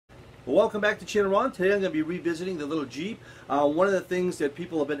Well, welcome back to Channel Ron. Today I'm going to be revisiting the little Jeep. One of the things that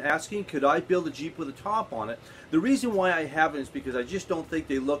people have been asking, could I build a Jeep with a top on it? The reason why I haven't is because I just don't think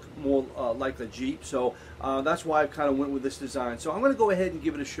they look more like a Jeep, so that's why I kind of went with this design. So I'm going to go ahead and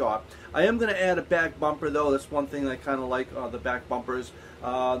give it a shot. I am going to add a back bumper though. That's one thing I kind of like, the back bumpers.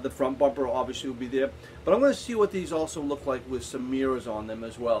 The front bumper obviously will be there, but I'm going to see what these also look like with some mirrors on them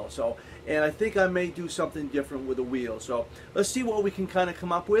as well. So, and I think I may do something different with the wheel. So let's see what we can kind of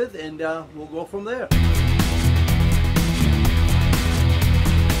come up with, and we'll go from there.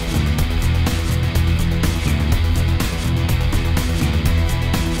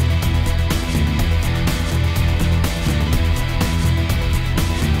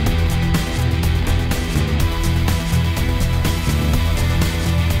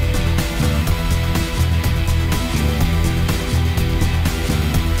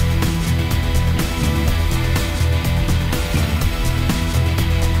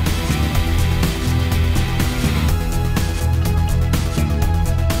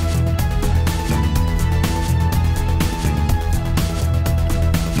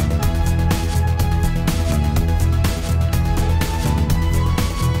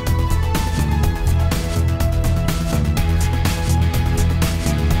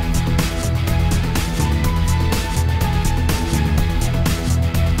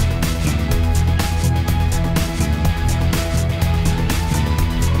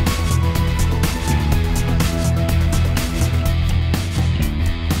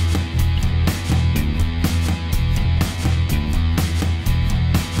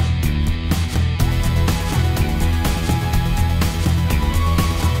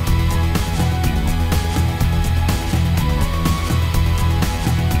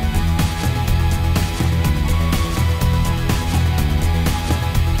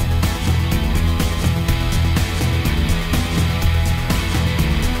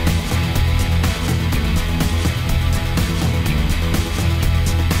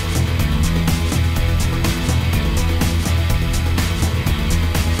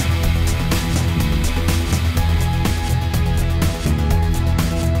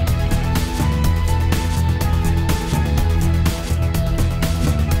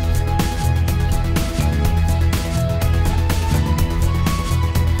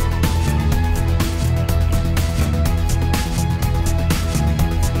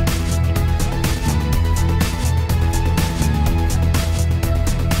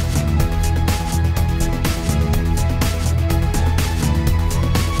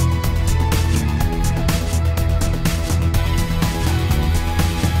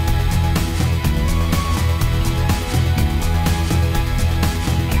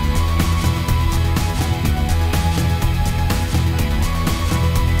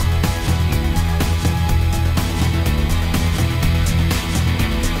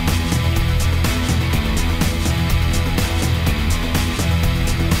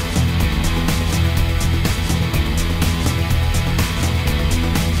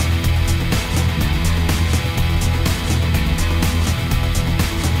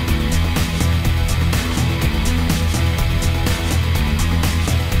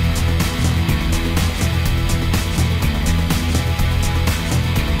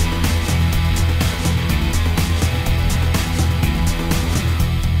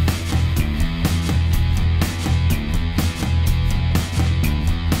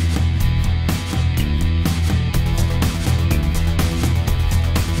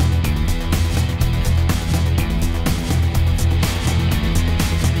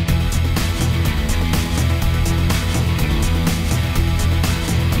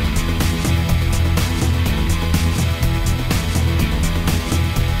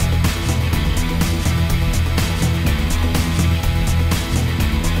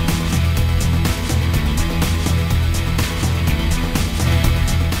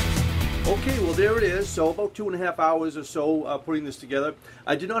 There it is. So about 2.5 hours or so putting this together.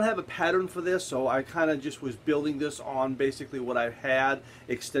 I did not have a pattern for this, so I kind of just was building this on basically what I had,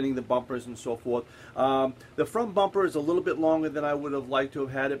 extending the bumpers and so forth. The front bumper is a little bit longer than I would have liked to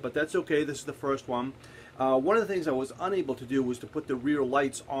have had it, but that's okay. This is the first one. One of the things I was unable to do was to put the rear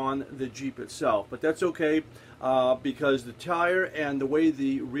lights on the Jeep itself, but that's okay because the tire and the way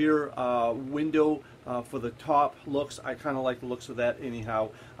the rear window for the top looks, I kind of like the looks of that anyhow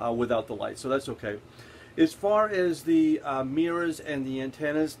without the lights, so that's okay. As far as the mirrors and the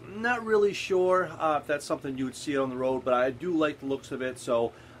antennas, not really sure if that's something you would see on the road, but I do like the looks of it,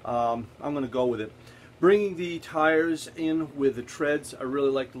 so I'm going to go with it. Bringing the tires in with the treads, I really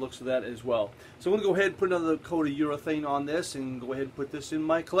like the looks of that as well. So I'm going to go ahead and put another coat of urethane on this and go ahead and put this in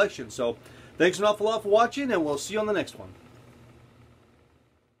my collection. So thanks an awful lot for watching, and we'll see you on the next one.